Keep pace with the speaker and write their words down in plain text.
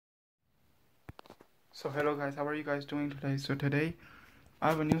So hello guys, how are you guys doing today? So today I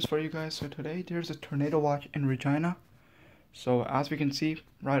have a news for you guys. So today there's a tornado watch in Regina. So as we can see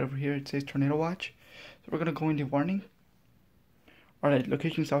right over here, it says tornado watch. So we're gonna go into warning. Alright,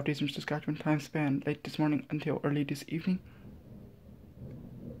 location southeastern Saskatchewan, time span late this morning until early this evening.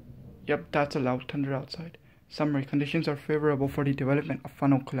 Yep, that's a loud thunder outside. Summary: conditions are favorable for the development of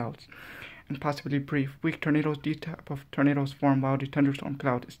funnel clouds and possibly brief weak tornadoes. These type of tornadoes form while the thunderstorm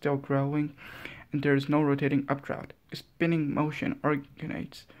cloud is still growing and there is no rotating updraft. A spinning motion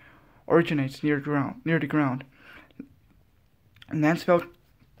originates near the ground. Landsfeld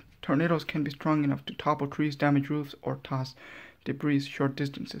tornadoes can be strong enough to topple trees, damage roofs, or toss debris short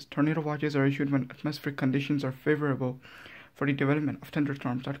distances. Tornado watches are issued when atmospheric conditions are favorable for the development of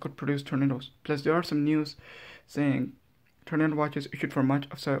thunderstorms that could produce tornadoes. Plus, there are some news saying tornado watches issued for much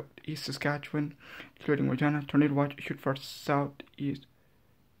of southeast Saskatchewan, including Regina. Tornado watch issued for southeast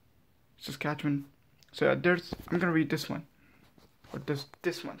Saskatchewan. So I'm gonna read this one. What does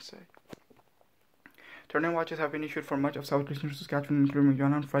this one say? Tornado watches have been issued for much of southeastern Saskatchewan, including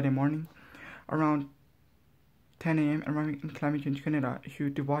Regina, on Friday morning around 10 a.m. Environment and Climate Change Canada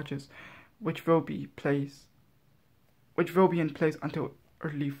issued the watches, which will be in place until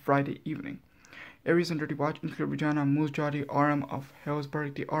early Friday evening. Areas under the watch include Regina, Moose Jaw, the RM of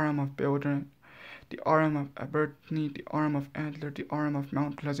Hillsburg, the RM of Belden, the RM of Abertney, the RM of Antler, the RM of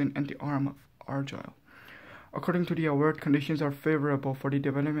Mount Pleasant, and the RM of Argyll. According to the alert, conditions are favorable for the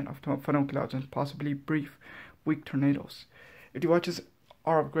development of funnel clouds and possibly brief, weak tornadoes. If the watches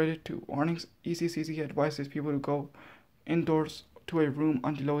are upgraded to warnings, ECCC advises people to go indoors to a room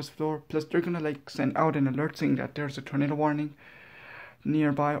on the lowest floor. Plus, they're gonna send out an alert saying that there's a tornado warning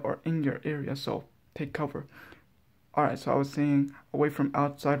nearby or in your area, so take cover. Alright, so I was saying away from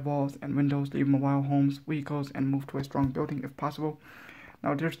outside walls and windows, leave mobile homes, vehicles, and move to a strong building if possible.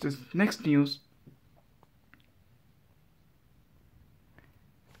 Now there's this next news.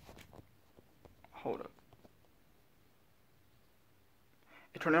 Hold up.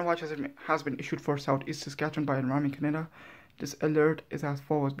 A tornado watch has been issued for southeast Saskatchewan by Environment Canada. This alert is as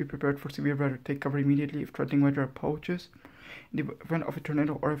follows: be prepared for severe weather. Take cover immediately if threatening weather approaches. In the event of a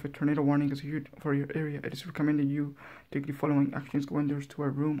tornado or if a tornado warning is issued for your area, it is recommended you take the following actions. Go indoors to a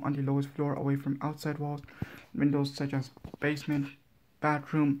room on the lowest floor away from outside walls and windows such as basement,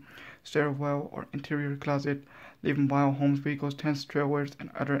 bathroom, stairwell, or interior closet. Leave mobile homes, vehicles, tents, trailways, and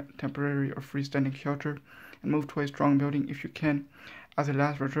other temporary or freestanding shelter, and move to a strong building if you can. As a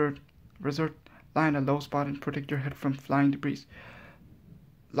last resort, lie in a low spot and protect your head from flying debris.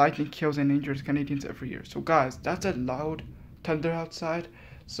 Lightning kills and injures Canadians every year. So guys, that's a loud thunder outside.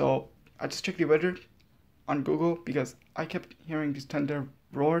 So I just checked the weather on Google because I kept hearing these thunder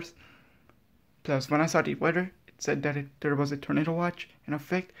roars. Plus, when I saw the weather, it said that there was a tornado watch in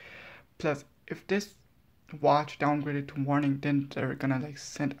effect. Plus, if this watch downgraded to warning, then they're gonna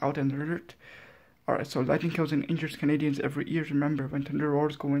send out an alert. Alright, so lightning kills and injures Canadians every year. Remember, when thunder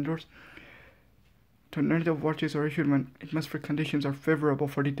roars, go indoors. Tornado watches are issued when atmospheric conditions are favorable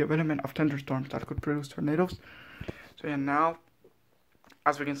for the development of thunderstorms that could produce tornadoes. So yeah, now,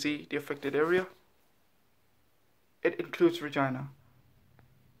 as we can see, the affected area, it includes Regina.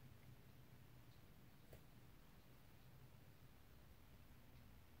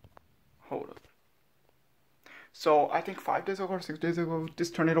 Hold up. So I think 5 days ago or 6 days ago,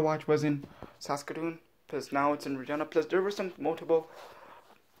 this tornado watch was in Saskatoon. Plus now it's in Regina. Plus there were some multiple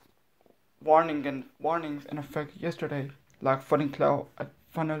warnings in effect yesterday, like funnel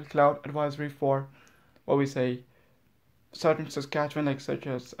cloud advisory for Southern Saskatchewan, such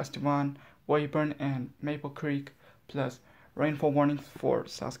as Estevan, Weyburn, and Maple Creek, plus rainfall warnings for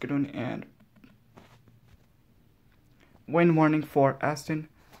Saskatoon and wind warning for Aston.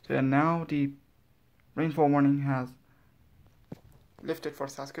 So now the rainfall warning has lifted for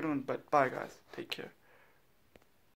Saskatoon, but bye guys, take care.